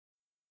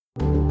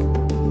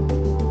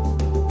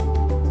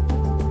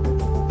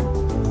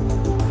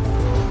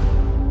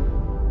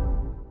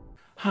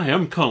Hi,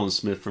 I'm Colin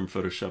Smith from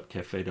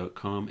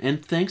PhotoshopCAFE.com,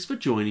 and thanks for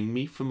joining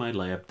me for my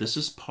lab. This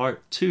is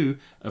part 2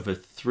 of a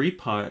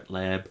 3-part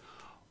lab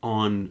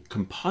on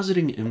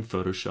compositing in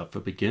Photoshop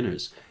for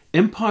beginners.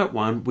 In part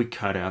 1, we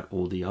cut out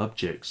all the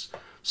objects.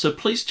 So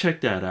please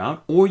check that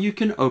out, or you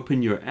can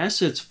open your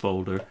assets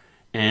folder,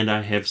 and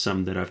I have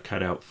some that I've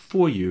cut out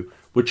for you,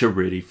 which are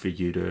ready for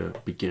you to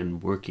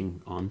begin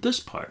working on this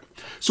part.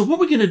 So what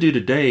we're going to do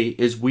today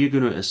is we're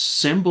going to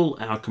assemble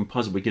our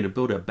composite. We're going to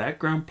build our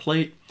background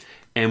plate,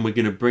 and we're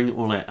going to bring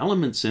all our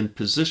elements in,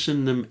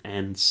 position them,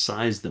 and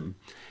size them.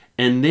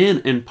 And then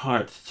in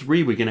part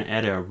 3, we're going to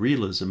add our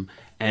realism,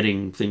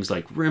 adding things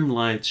like rim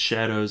lights,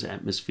 shadows,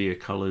 atmosphere,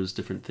 colors,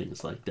 different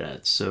things like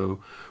that. So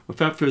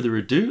without further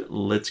ado,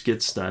 let's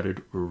get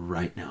started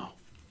right now.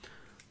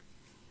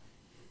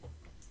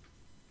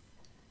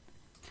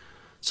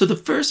 So the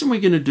first thing we're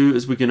going to do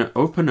is we're going to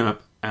open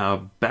up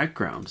our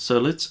background. So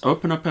let's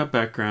open up our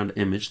background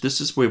image. This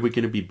is where we're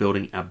going to be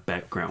building our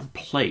background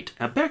plate.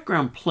 Our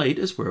background plate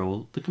is where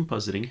all the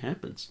compositing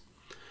happens.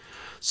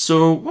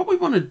 So what we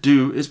want to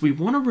do is we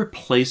want to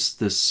replace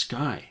the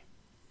sky.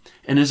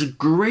 And there's a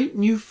great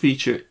new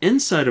feature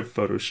inside of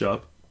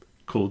Photoshop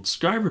called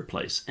Sky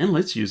Replace. And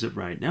let's use it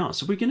right now.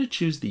 So we're going to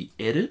choose the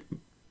Edit, and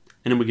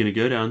then we're going to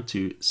go down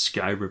to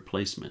Sky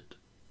Replacement.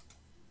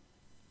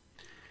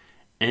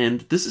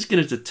 And this is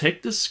going to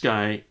detect the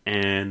sky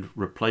and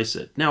replace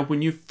it. Now,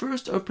 when you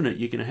first open it,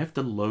 you're going to have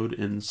to load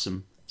in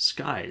some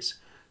skies.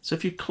 So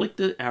if you click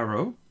the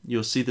arrow,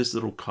 you'll see this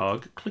little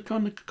cog. Click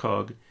on the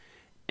cog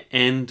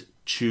and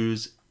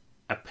choose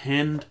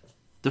Append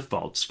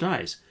Default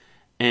Skies.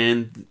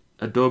 And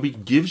Adobe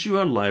gives you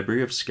a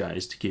library of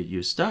skies to get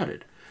you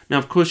started. Now,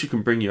 of course, you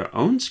can bring your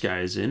own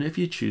skies in if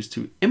you choose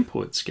to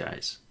import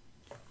skies.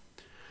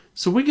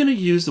 So we're going to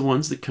use the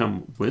ones that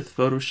come with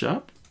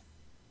Photoshop.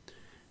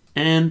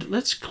 And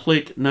let's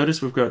click,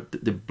 notice we've got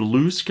the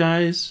blue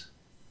skies,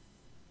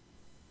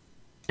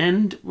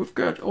 and we've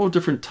got all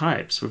different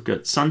types. We've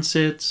got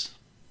sunsets,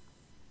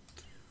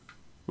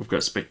 we've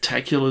got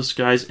spectacular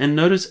skies, and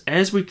notice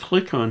as we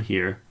click on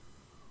here,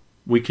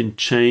 we can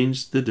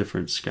change the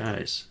different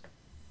skies.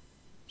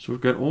 So we've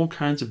got all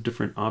kinds of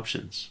different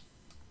options.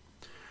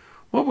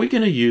 What we're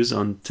going to use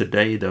on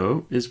today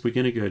though, is we're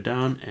going to go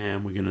down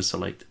and we're going to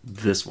select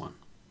this one,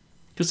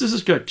 because this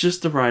has got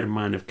just the right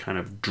amount of kind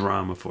of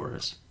drama for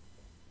us.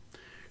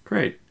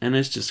 Great, and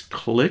let's just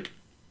click,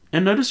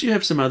 and notice you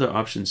have some other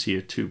options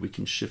here too. We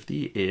can shift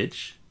the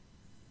edge,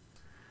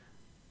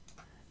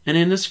 and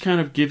then this kind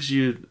of gives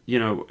you,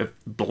 it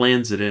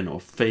blends it in or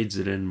fades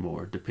it in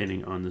more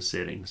depending on the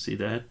setting. See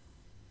that?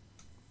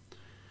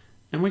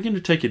 And we're going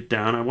to take it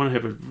down. I want to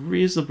have a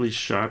reasonably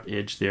sharp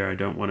edge there. I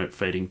don't want it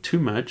fading too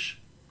much.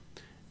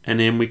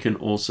 And then we can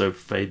also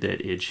fade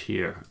that edge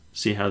here.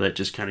 See how that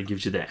just kind of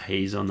gives you that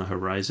haze on the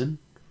horizon?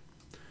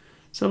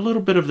 So a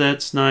little bit of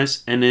that's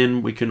nice, and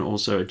then we can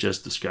also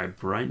adjust the sky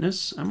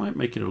brightness. I might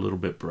make it a little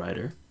bit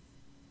brighter.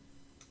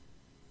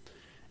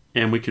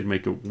 And we could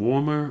make it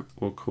warmer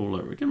or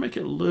cooler. We can make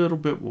it a little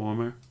bit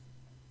warmer.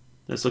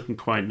 That's looking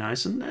quite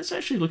nice, and that's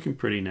actually looking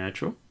pretty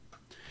natural.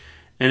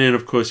 And then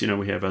of course,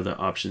 we have other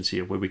options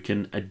here where we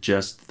can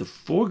adjust the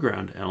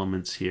foreground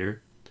elements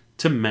here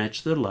to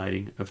match the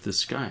lighting of the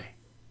sky.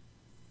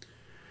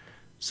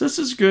 So this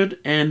is good,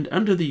 and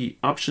under the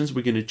options,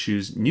 we're going to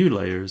choose New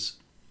Layers.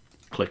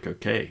 Click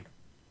OK.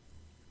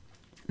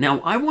 Now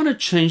I want to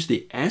change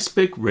the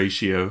aspect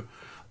ratio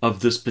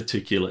of this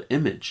particular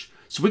image.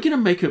 So we're going to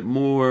make it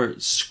more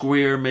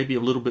square, maybe a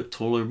little bit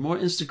taller, more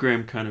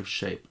Instagram kind of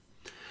shape.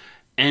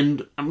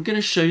 And I'm going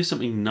to show you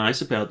something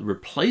nice about the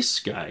Replace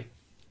Sky,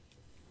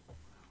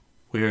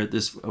 where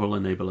this will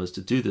enable us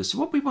to do this. So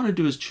what we want to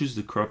do is choose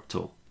the crop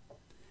tool.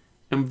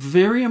 And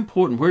very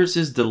important, where it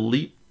says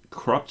delete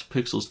cropped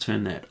pixels,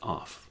 turn that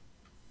off.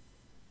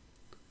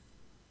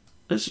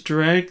 Let's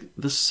drag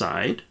the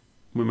side.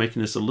 We're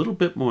making this a little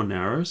bit more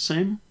narrow.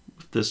 Same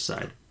with this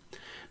side.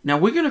 Now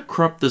we're going to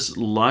crop this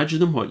larger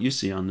than what you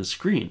see on the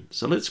screen.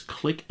 So let's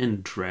click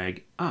and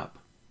drag up.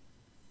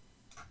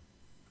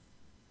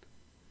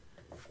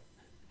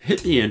 Hit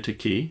the Enter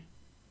key.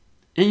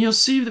 And you'll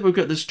see that we've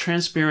got this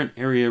transparent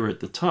area at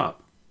the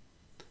top.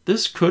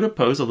 This could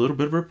pose a little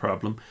bit of a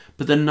problem.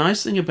 But the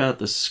nice thing about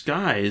the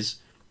sky is,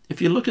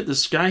 if you look at the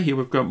sky here,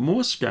 we've got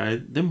more sky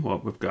than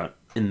what we've got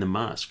in the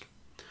mask.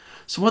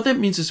 So what that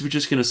means is we're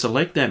just going to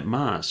select that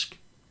mask,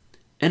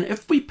 and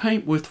if we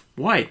paint with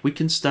white, we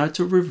can start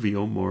to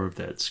reveal more of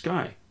that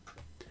sky.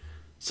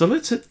 So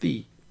let's hit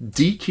the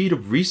D key to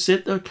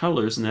reset the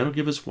colors, and that'll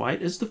give us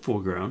white as the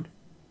foreground.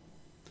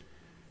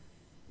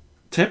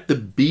 Tap the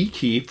B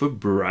key for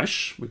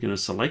brush. We're going to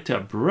select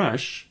our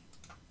brush,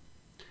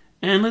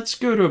 and let's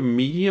go to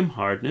medium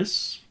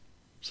hardness.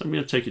 So I'm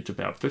going to take it to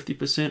about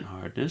 50%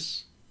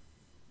 hardness,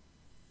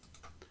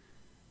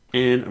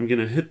 and I'm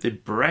going to hit the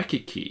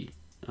bracket key.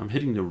 I'm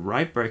hitting the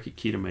right bracket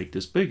key to make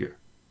this bigger.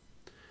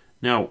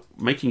 Now,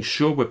 making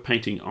sure we're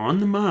painting on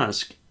the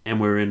mask and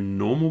we're in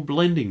normal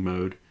blending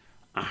mode,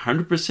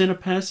 100%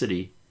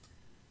 opacity.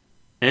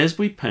 As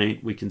we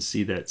paint, we can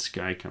see that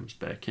sky comes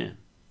back in.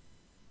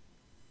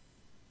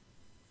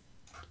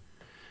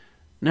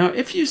 Now,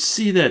 if you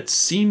see that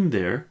seam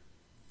there,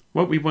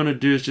 what we want to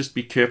do is just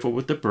be careful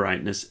with the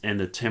brightness and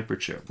the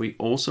temperature. We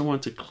also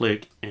want to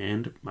click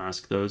and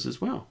mask those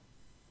as well.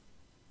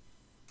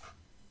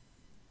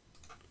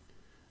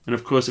 And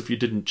of course, if you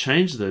didn't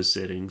change those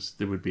settings,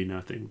 there would be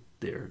nothing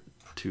there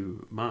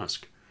to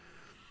mask.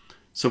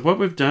 So what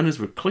we've done is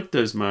we've clicked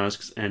those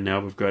masks, and now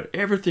we've got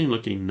everything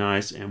looking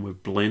nice, and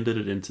we've blended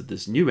it into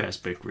this new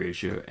aspect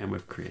ratio, and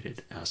we've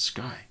created our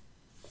sky.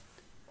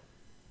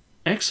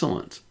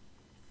 Excellent.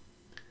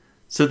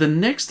 So the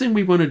next thing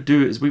we want to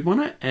do is we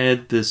want to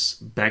add this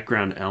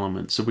background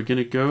element. So we're going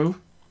to go,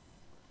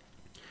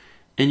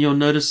 and you'll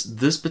notice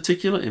this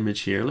particular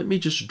image here. Let me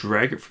just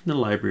drag it from the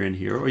library in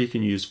here, or you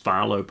can use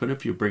File Open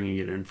if you're bringing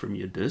it in from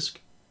your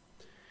disk.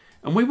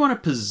 And we want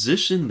to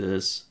position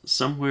this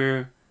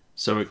somewhere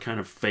so it kind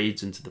of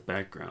fades into the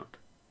background.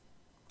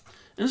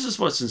 And this is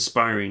what's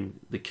inspiring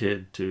the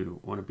kid to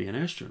want to be an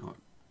astronaut.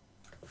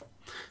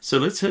 So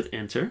let's hit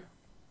enter.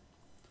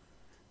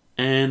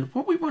 And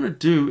what we want to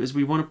do is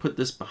we want to put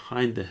this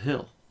behind the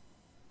hill.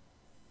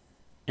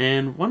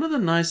 And one of the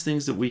nice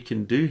things that we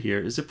can do here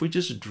is if we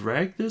just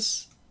drag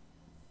this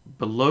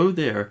below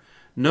there,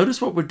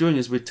 notice what we're doing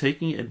is we're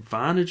taking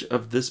advantage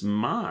of this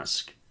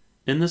mask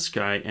in the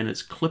sky, and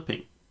it's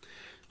clipping.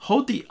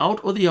 Hold the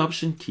Alt or the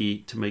Option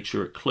key to make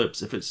sure it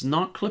clips. If it's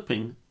not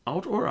clipping,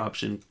 Alt or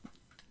Option,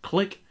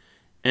 click,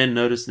 and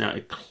notice now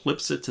it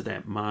clips it to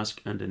that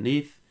mask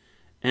underneath,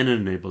 and it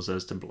enables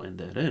us to blend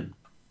that in.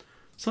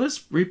 So let's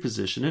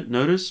reposition it.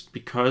 Notice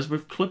because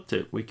we've clipped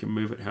it, we can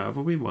move it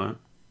however we want.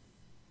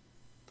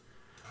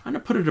 I'm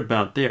going to put it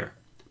about there,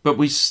 but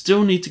we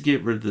still need to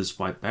get rid of this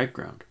white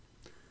background.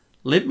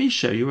 Let me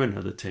show you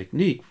another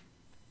technique.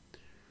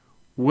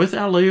 With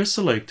our layer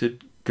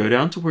selected, go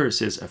down to where it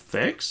says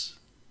Effects,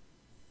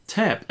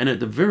 tap, and at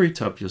the very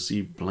top you'll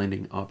see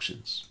Blending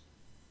Options.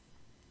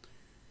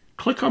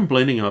 Click on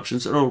Blending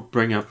Options and it'll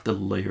bring up the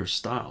layer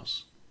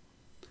styles.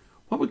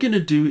 What we're going to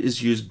do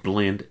is use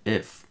Blend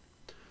If.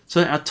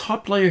 So our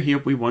top layer here,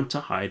 we want to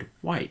hide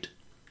white.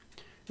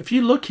 If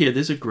you look here,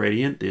 there's a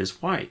gradient,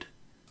 there's white.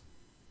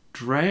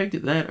 Drag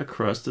that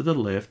across to the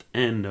left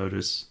and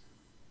notice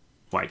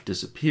white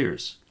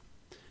disappears.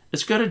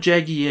 It's got a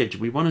jaggy edge.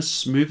 We want to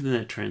smoothen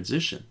that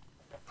transition.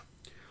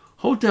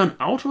 Hold down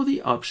Alt or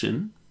the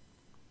Option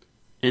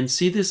and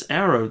see this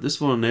arrow. This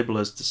will enable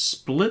us to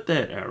split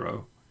that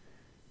arrow.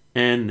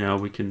 And now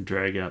we can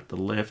drag out the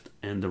left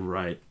and the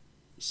right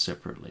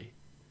separately.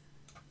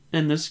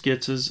 And this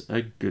gets us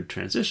a good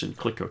transition.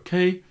 Click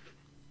OK.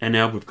 And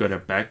now we've got our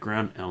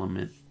background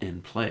element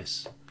in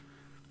place.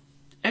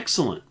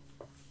 Excellent.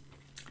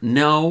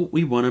 Now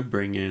we want to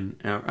bring in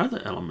our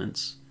other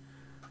elements.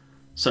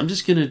 So I'm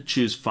just going to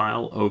choose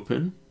File,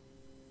 Open.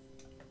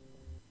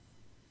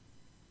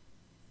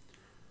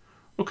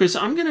 Okay,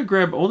 so I'm going to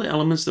grab all the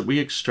elements that we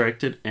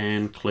extracted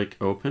and click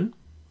Open.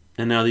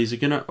 And now these are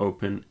going to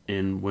open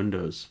in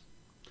Windows.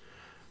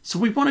 So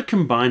we want to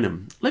combine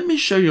them. Let me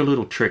show you a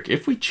little trick.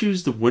 If we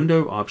choose the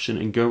Window option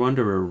and go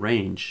under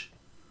Arrange,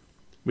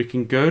 we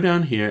can go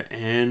down here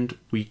and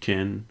we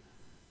can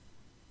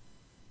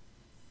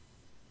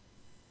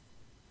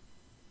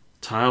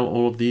tile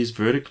all of these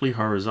vertically,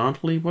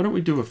 horizontally. Why don't we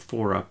do a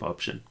 4-up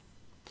option?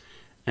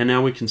 And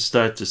now we can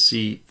start to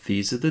see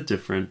these are the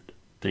different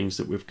things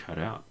that we've cut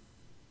out.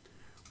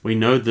 We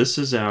know this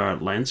is our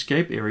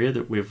landscape area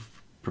that we've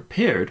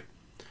prepared.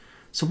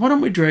 So why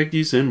don't we drag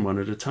these in one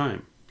at a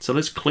time? So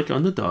let's click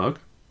on the dog.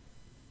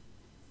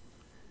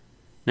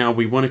 Now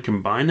we want to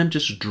combine them.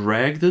 Just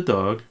drag the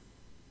dog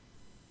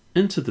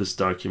into this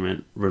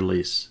document,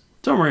 release.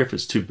 Don't worry if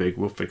it's too big,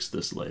 we'll fix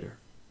this later.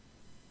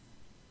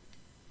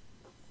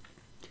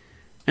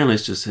 And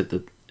let's just hit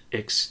the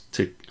X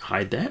to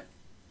hide that.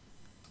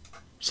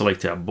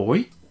 Select our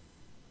boy,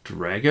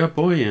 drag our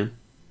boy in,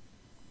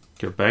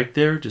 go back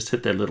there, just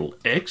hit that little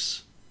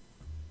X.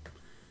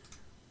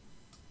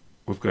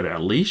 We've got our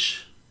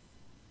leash,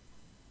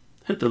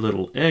 hit the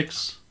little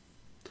X.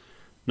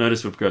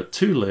 Notice we've got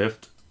 2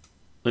 left.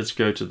 Let's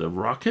go to the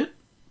rocket.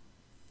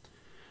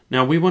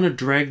 Now we want to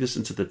drag this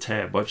into the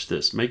tab. Watch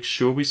this. Make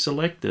sure we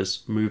select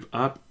this, move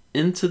up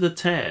into the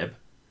tab.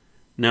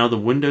 Now the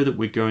window that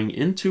we're going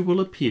into will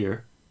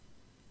appear.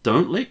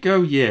 Don't let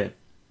go yet.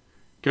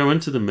 Go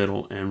into the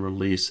middle and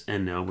release,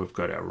 and now we've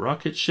got our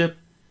rocket ship,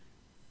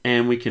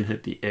 and we can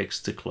hit the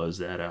X to close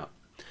that out.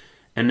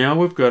 And now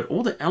we've got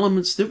all the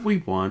elements that we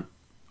want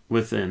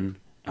within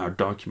our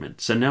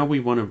document. So now we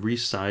want to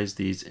resize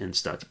these and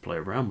start to play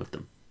around with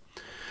them.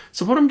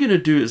 So what I'm going to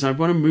do is I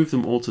want to move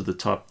them all to the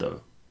top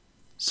though.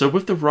 So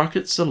with the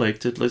rocket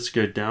selected, let's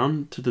go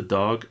down to the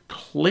dog,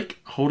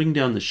 click holding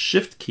down the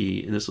Shift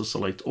key, and this will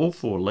select all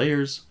 4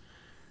 layers.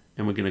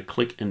 And we're going to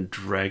click and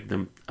drag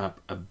them up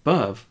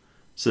above.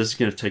 So this is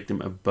going to take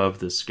them above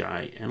the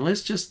sky. And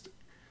let's just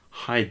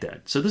hide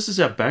that. So this is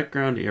our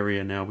background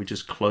area now. We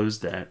just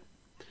closed that.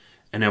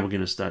 And now we're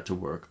going to start to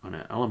work on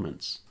our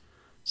elements.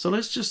 So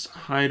let's just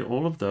hide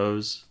all of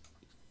those.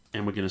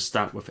 And we're going to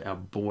start with our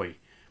boy.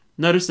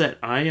 Notice that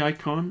eye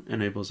icon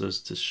enables us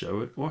to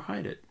show it or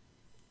hide it.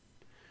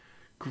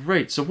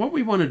 Great, so what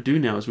we want to do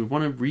now is we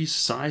want to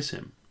resize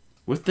him.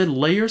 With the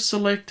layer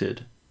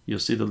selected, you'll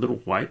see the little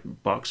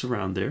white box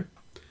around there.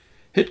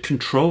 Hit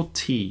Control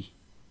T,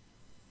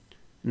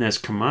 and that's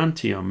Command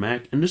T on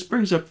Mac, and this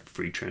brings up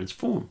Free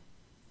Transform.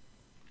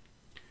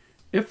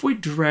 If we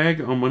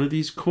drag on one of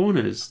these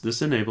corners, this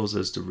enables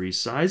us to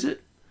resize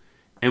it,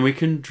 and we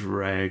can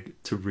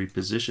drag to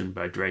reposition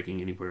by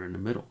dragging anywhere in the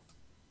middle.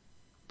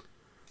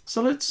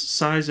 So let's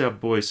size our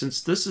boy.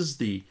 Since this is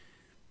the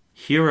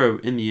hero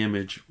in the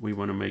image, we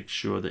want to make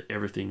sure that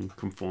everything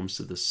conforms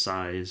to the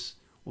size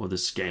or the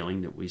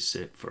scaling that we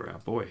set for our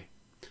boy.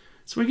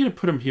 So we're going to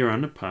put him here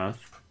on the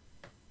path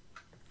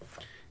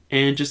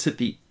and just hit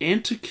the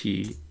Enter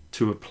key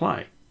to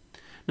apply.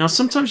 Now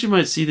sometimes you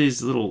might see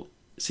these little,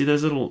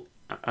 those little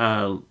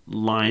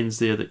lines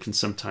there that can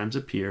sometimes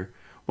appear.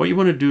 What you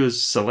want to do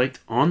is select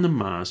on the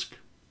mask,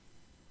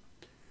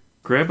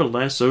 grab a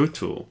lasso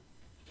tool,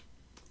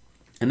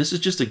 and this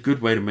is just a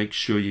good way to make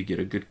sure you get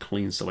a good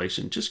clean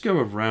selection. Just go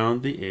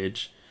around the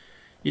edge.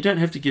 You don't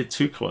have to get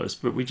too close,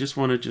 but we just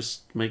want to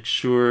just make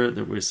sure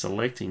that we're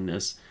selecting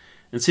this.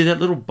 And see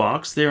that little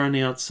box there on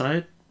the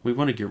outside? We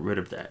want to get rid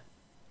of that.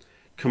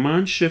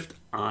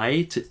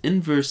 Command-Shift-I to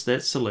inverse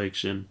that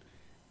selection,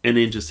 and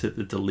then just hit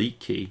the Delete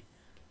key,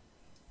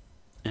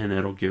 and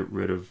that'll get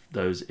rid of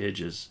those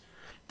edges.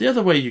 The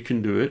other way you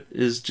can do it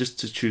is just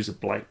to choose a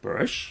black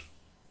brush.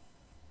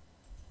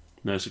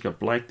 Notice we've got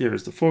black there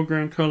as the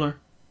foreground color.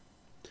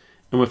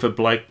 And with a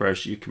black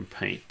brush, you can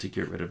paint to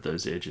get rid of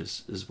those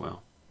edges as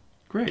well.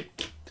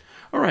 Great.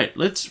 All right,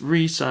 let's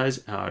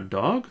resize our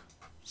dog.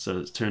 So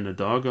let's turn the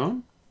dog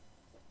on.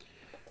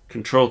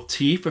 Control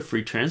T for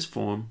Free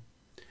Transform.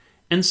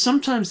 And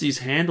sometimes these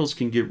handles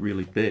can get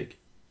really big.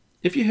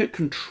 If you hit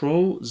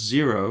Control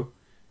 0,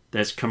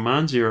 that's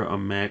Command 0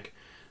 on Mac,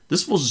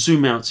 this will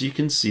zoom out so you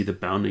can see the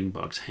bounding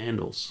box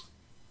handles.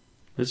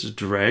 Let's just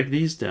drag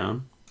these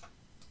down.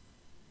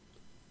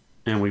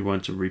 And we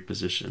want to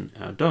reposition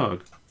our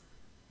dog.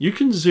 You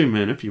can zoom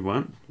in if you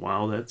want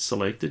while that's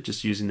selected,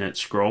 just using that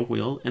scroll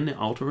wheel and the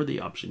Alt or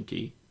the Option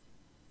key.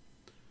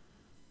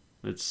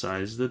 Let's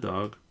size the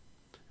dog.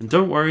 And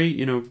don't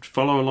worry,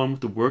 follow along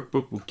with the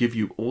workbook. We'll give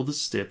you all the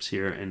steps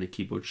here and the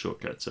keyboard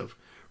shortcuts. I've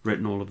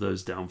written all of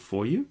those down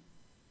for you.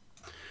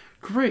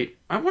 Great.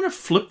 I want to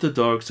flip the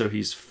dog so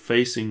he's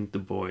facing the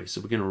boy.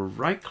 So we're going to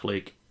right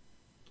click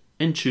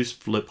and choose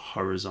Flip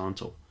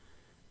Horizontal.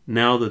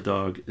 Now the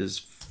dog is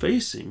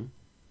facing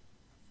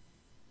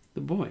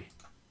the boy.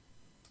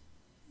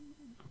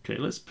 Okay,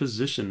 let's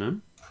position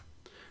them.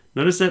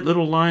 Notice that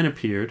little line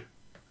appeared.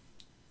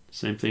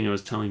 Same thing I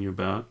was telling you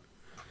about.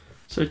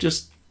 So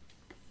just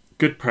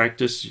good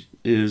practice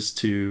is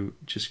to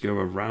just go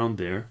around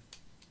there.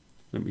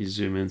 Let me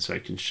zoom in so I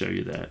can show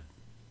you that.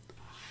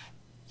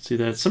 See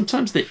that?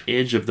 Sometimes the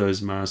edge of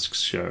those masks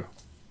show.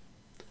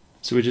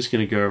 So we're just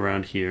going to go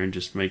around here and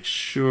just make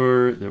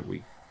sure that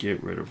we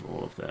get rid of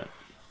all of that.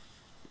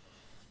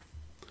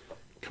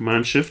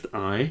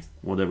 Command-Shift-I,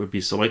 well that would be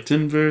select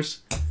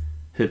inverse,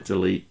 hit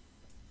delete.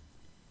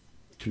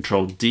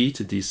 Control D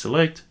to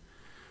deselect.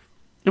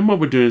 And what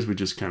we're doing is we're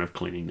just kind of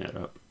cleaning that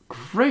up.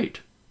 Great.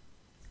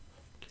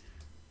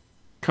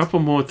 Couple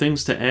more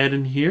things to add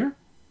in here.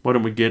 Why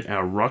don't we get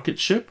our rocket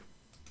ship?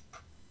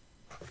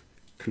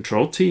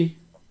 Control T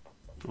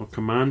or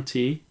Command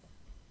T.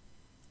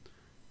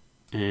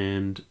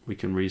 And we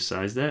can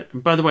resize that.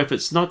 And by the way, if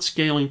it's not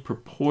scaling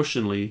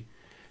proportionally,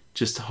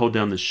 just hold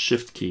down the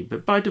Shift key.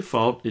 But by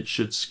default, it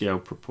should scale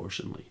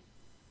proportionally.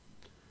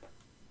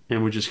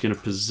 And we're just going to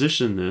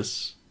position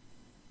this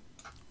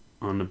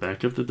on the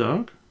back of the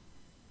dog.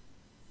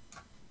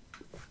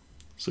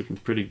 It's looking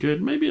pretty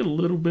good. Maybe a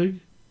little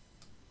big.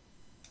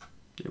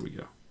 There we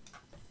go.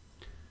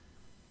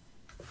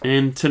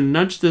 And to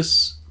nudge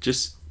this,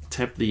 just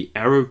tap the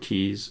arrow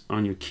keys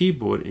on your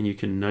keyboard and you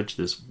can nudge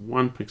this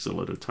 1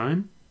 pixel at a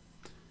time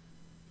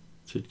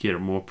to get a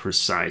more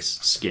precise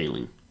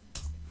scaling.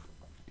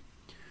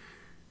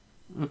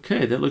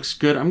 Okay, that looks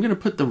good. I'm going to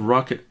put the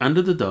rocket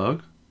under the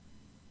dog.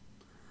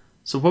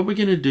 So what we're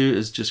going to do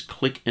is just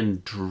click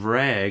and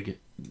drag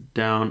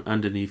down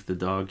underneath the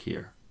dog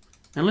here.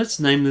 And let's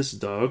name this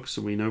dog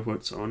so we know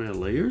what's on our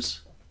layers.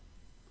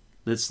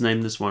 Let's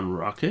name this one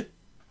Rocket.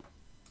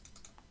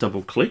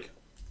 Double click.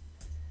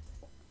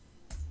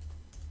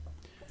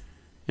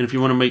 And if you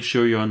want to make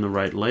sure you're on the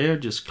right layer,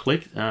 just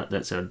click.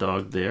 That's our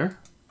dog there.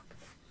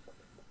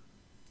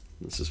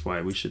 This is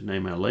why we should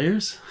name our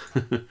layers.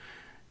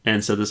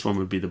 And so this one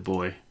would be the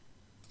boy.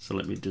 So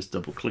let me just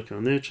double click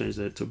on there, change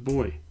that to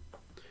boy.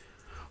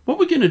 What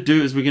we're going to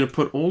do is we're going to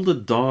put all the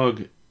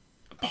dog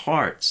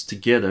parts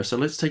together. So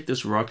let's take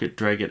this rocket,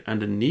 drag it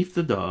underneath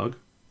the dog.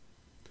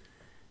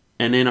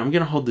 And then I'm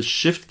going to hold the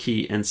Shift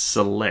key and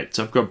select.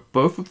 So I've got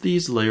both of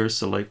these layers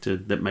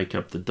selected that make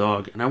up the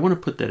dog. And I want to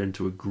put that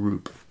into a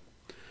group.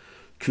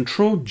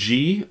 Control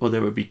G, or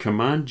that would be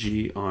Command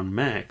G on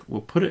Mac,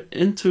 will put it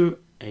into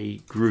a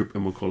group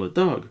and we'll call it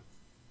dog.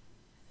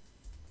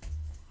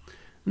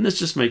 And this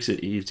just makes it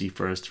easy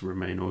for us to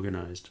remain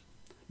organized.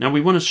 Now we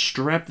want to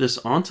strap this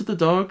onto the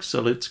dog,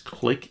 so let's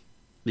click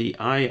the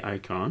eye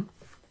icon.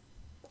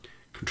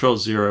 Control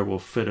 0 will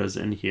fit us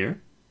in here.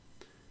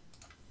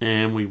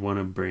 And we want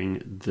to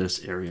bring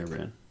this area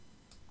in.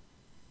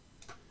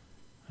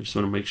 I just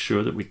want to make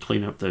sure that we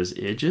clean up those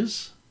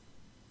edges.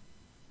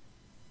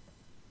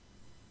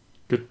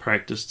 Good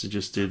practice to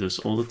just do this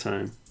all the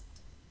time.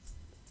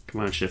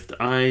 Command Shift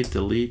I,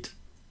 delete.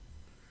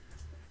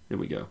 There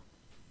we go.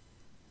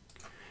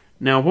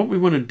 Now what we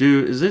want to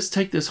do is let's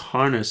take this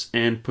harness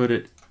and put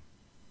it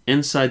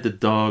inside the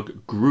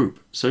dog group.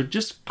 So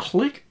just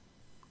click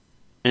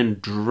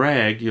and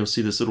drag. You'll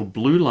see this little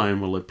blue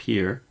line will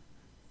appear.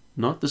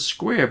 Not the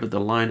square, but the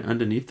line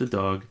underneath the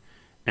dog.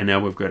 And now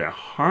we've got our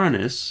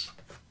harness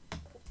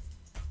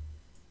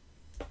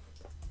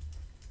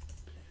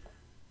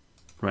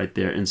right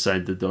there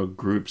inside the dog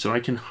group. So I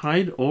can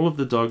hide all of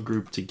the dog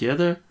group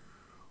together,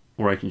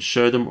 or I can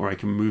show them, or I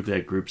can move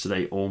that group so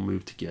they all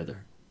move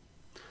together.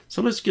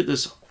 So let's get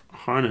this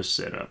harness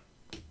set up.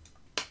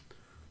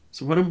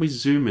 So why don't we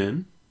zoom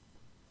in?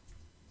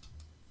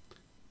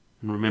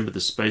 And remember the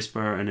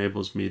spacebar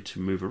enables me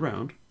to move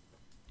around.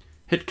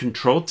 Hit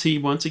Control T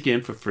once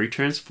again for free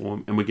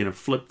transform, and we're going to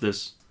flip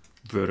this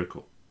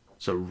vertical.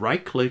 So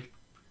right click,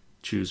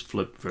 choose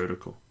flip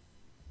vertical.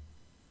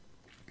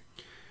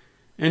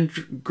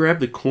 And grab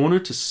the corner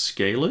to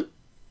scale it.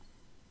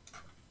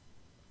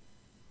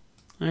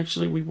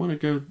 Actually, we want to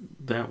go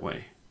that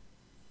way.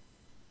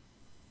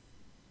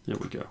 There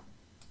we go.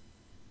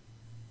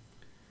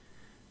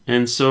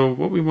 And so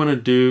what we want to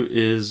do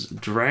is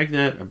drag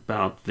that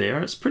about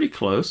there. It's pretty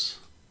close.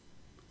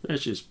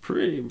 That's just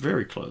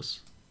very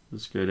close.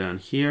 Let's go down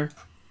here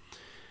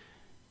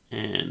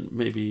and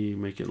maybe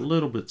make it a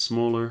little bit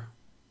smaller.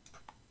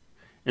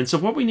 And so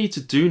what we need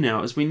to do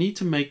now is we need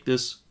to make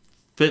this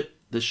fit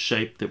the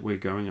shape that we're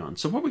going on.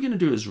 So what we're going to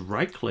do is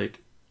right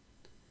click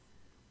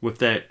with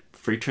that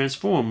free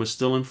transform. We're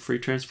still in free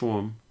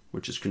transform,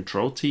 which is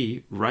Control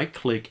T, right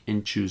click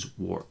and choose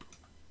warp.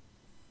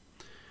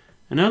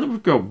 And now that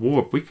we've got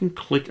warp, we can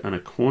click on a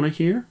corner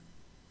here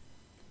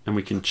and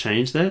we can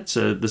change that.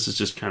 So this is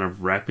just kind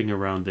of wrapping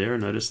around there.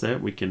 Notice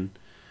that we can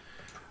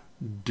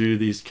do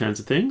these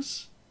kinds of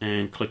things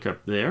and click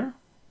up there.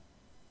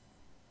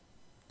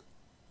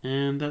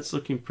 And that's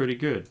looking pretty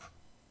good.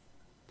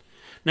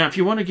 Now, if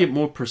you want to get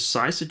more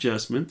precise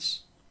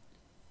adjustments,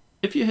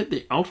 if you hit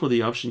the Alt or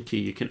the Option key,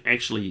 you can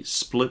actually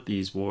split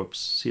these warps.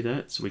 See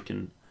that? So we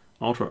can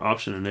Alt or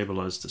Option enable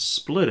us to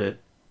split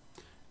it,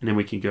 and then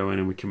we can go in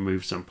and we can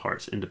move some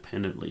parts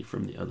independently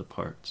from the other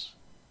parts.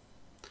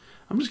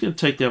 I'm just going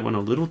to take that one a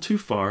little too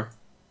far,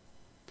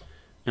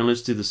 and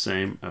let's do the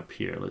same up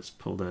here. Let's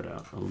pull that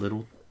out a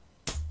little,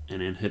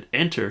 and then hit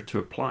Enter to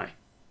apply.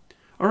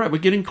 All right, we're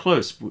getting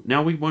close.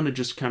 Now we want to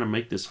just kind of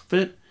make this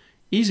fit.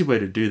 Easy way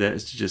to do that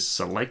is to just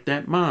select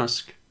that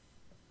mask,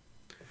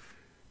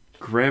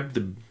 grab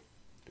the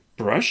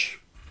brush,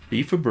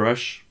 B for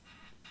brush,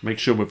 make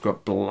sure we've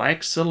got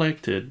black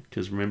selected,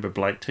 because remember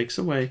black takes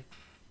away,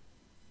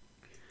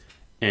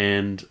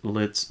 and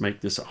let's make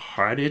this a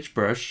hard edge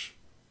brush.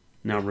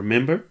 Now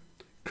remember,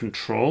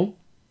 Control,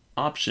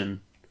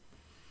 Option,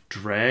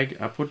 drag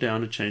up or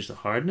down to change the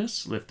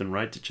hardness, left and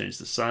right to change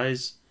the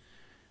size,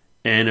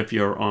 and if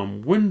you're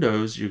on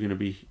Windows, you're going to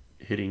be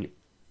hitting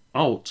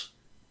Alt,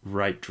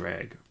 right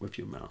drag with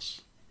your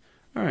mouse.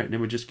 All right,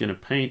 then we're just going to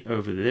paint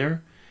over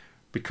there.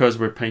 Because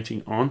we're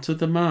painting onto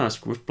the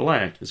mask with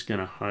black, it's going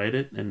to hide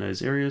it in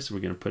those areas, so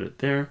we're going to put it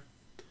there.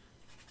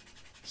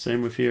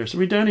 Same with here. So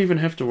we don't even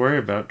have to worry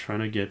about trying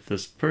to get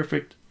this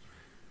perfect.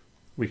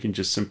 We can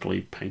just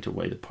simply paint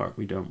away the part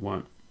we don't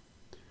want.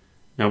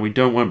 Now we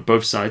don't want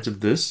both sides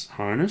of this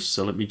harness,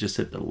 so let me just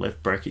hit the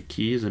left bracket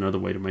key is another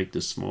way to make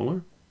this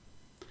smaller.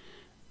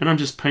 And I'm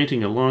just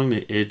painting along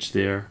the edge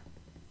there.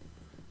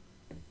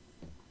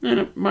 And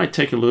it might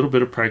take a little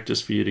bit of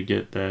practice for you to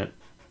get that,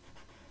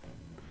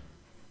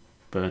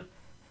 but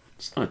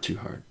it's not too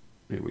hard.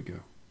 There we go.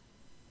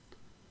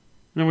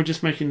 Now we're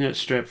just making that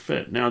strap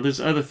fit. Now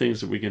there's other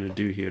things that we're going to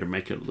do here to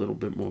make it a little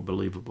bit more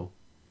believable.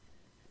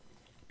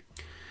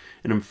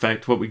 And in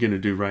fact, what we're going to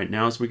do right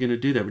now is we're going to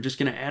do that. We're just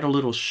going to add a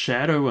little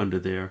shadow under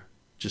there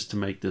just to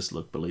make this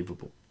look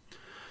believable.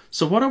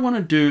 So what I want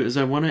to do is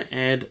I want to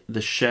add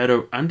the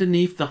shadow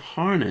underneath the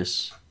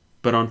harness,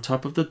 but on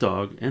top of the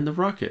dog and the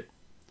rocket.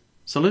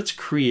 So let's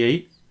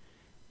create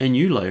a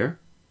new layer.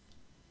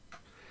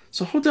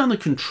 So hold down the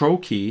Control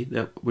key,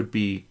 that would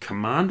be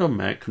Command on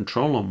Mac,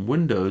 Control on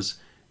Windows,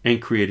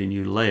 and create a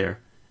new layer.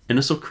 And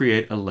this will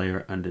create a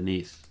layer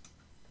underneath.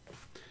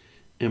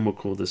 And we'll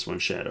call this one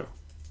Shadow.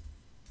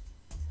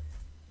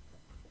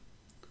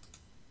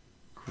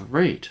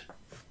 Great.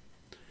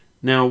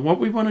 Now what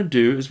we want to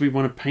do is we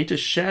want to paint a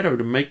shadow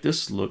to make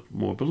this look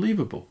more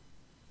believable.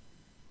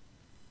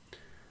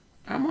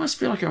 I almost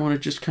feel like I want to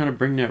just kind of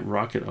bring that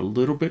rocket a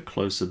little bit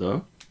closer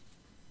though.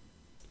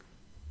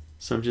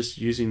 So I'm just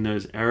using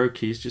those arrow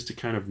keys just to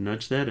kind of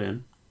nudge that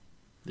in.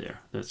 There,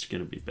 that's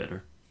going to be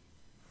better.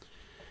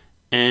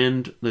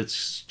 And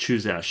let's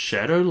choose our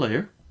shadow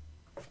layer.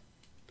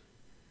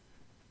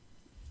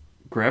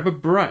 Grab a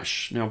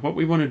brush. Now what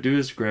we want to do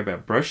is grab our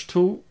brush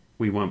tool.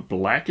 We want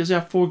black as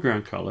our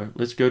foreground color.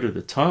 Let's go to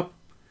the top,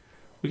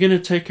 we're going to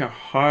take our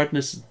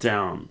hardness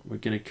down. We're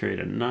going to create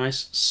a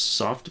nice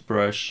soft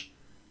brush.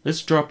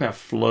 Let's drop our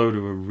flow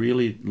to a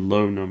really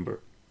low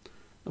number,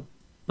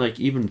 like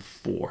even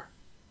 4.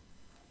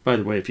 By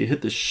the way, if you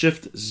hit the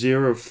Shift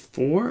 0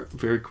 4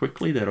 very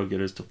quickly, that'll get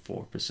us to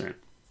 4%.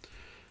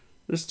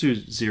 Let's do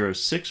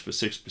 0.6 for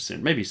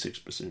 6%. Maybe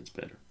 6% is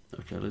better.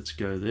 Okay, let's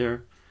go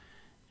there.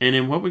 And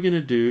then what we're going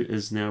to do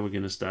is now we're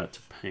going to start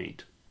to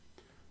paint.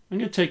 I'm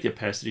going to take the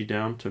opacity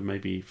down to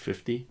maybe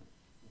 50.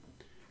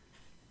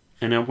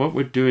 And now what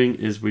we're doing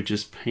is we're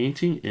just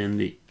painting in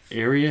the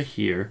area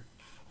here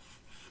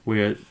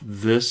where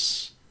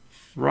this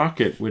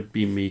rocket would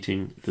be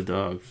meeting the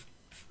dog.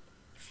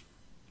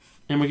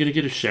 And we're going to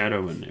get a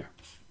shadow in there.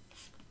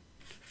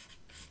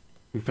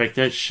 In fact,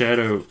 that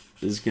shadow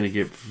is going to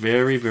get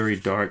very, very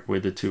dark where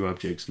the two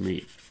objects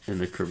meet in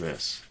the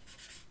crevice.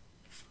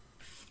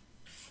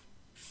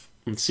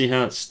 And see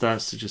how it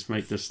starts to just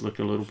make this look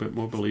a little bit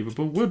more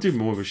believable? We'll do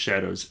more with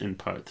shadows in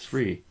part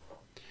 3.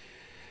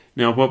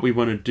 Now what we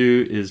want to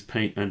do is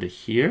paint under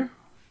here.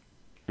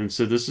 And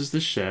so this is the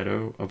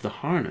shadow of the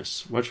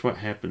harness. Watch what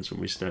happens when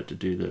we start to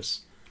do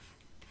this.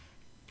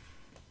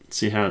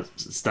 See how it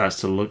starts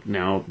to look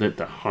now that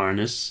the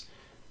harness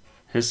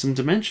has some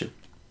dimension.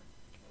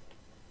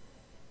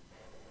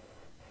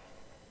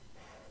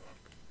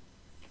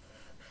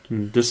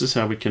 And this is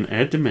how we can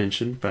add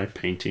dimension by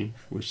painting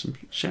with some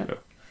shadow.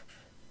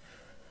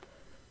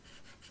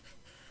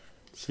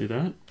 See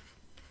that?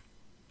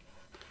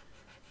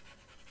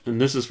 And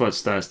this is what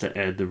starts to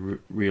add the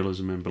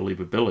realism and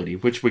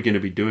believability, which we're going to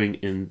be doing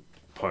in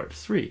part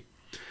 3.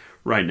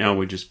 Right now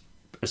we're just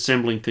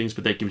assembling things,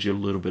 but that gives you a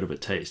little bit of a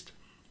taste.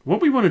 What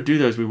we want to do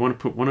though is we want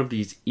to put one of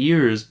these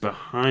ears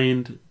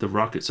behind the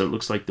rocket so it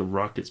looks like the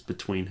rocket's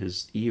between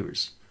his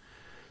ears.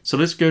 So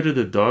let's go to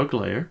the dog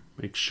layer.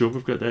 Make sure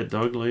we've got that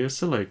dog layer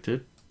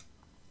selected.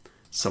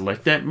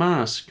 Select that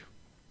mask.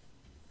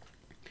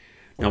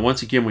 Now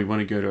once again we want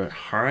to go to a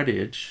hard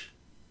edge.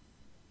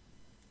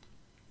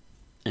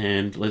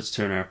 And let's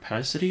turn our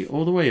opacity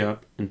all the way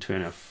up and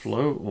turn our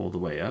flow all the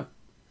way up.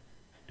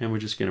 And we're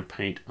just going to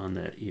paint on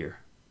that ear.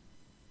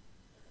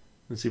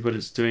 And see what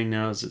it's doing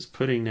now is it's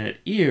putting that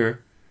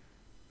ear.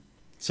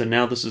 So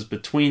now this is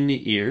between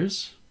the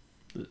ears.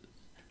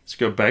 Let's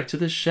go back to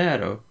the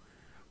shadow.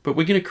 But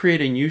we're going to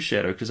create a new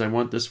shadow because I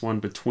want this one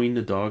between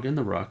the dog and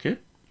the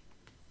rocket.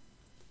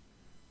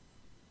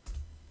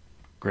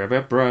 Grab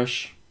our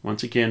brush.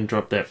 Once again,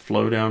 drop that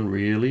flow down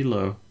really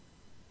low.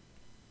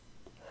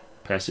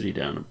 Opacity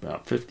down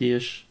about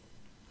 50-ish.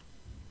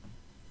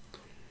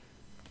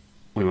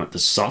 We want the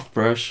soft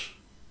brush.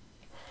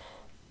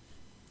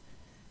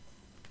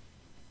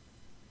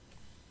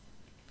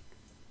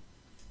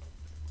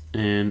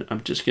 And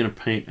I'm just going to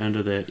paint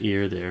under that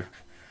ear there.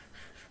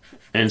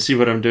 And see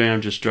what I'm doing?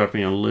 I'm just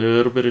dropping a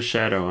little bit of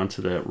shadow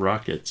onto that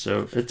rocket.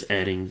 So it's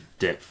adding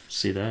depth.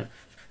 See that?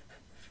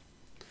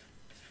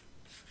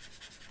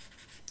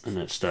 And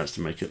that starts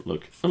to make it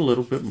look a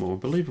little bit more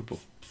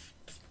believable.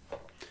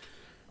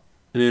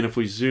 And then if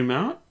we zoom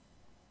out,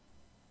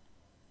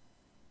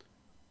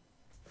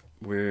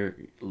 we're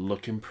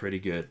looking pretty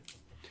good.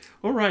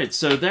 All right,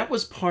 so that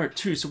was part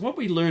 2. So what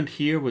we learned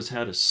here was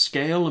how to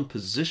scale and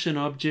position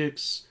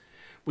objects.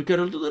 We got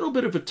a little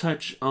bit of a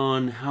touch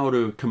on how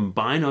to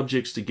combine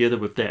objects together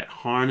with that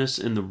harness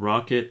and the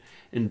rocket,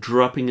 and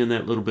dropping in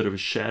that little bit of a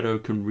shadow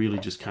can really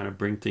just kind of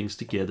bring things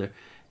together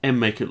and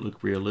make it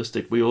look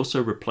realistic. We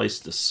also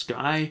replaced the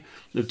sky.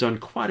 We've done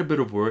quite a bit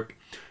of work.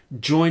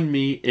 Join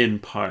me in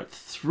part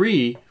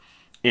 3,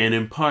 and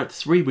in part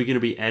 3 we're going to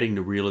be adding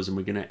the realism.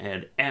 We're going to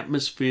add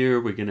atmosphere,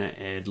 we're going to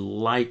add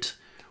light,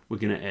 we're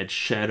going to add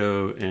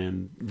shadow,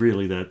 and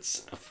really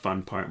that's a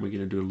fun part. We're going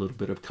to do a little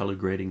bit of color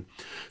grading.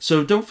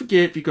 So don't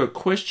forget, if you've got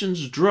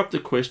questions, drop the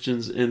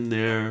questions in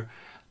there,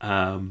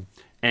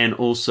 and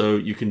also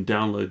you can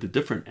download the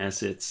different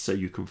assets so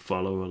you can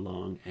follow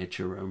along at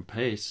your own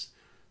pace.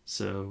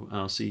 So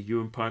I'll see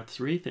you in part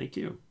 3. Thank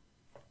you.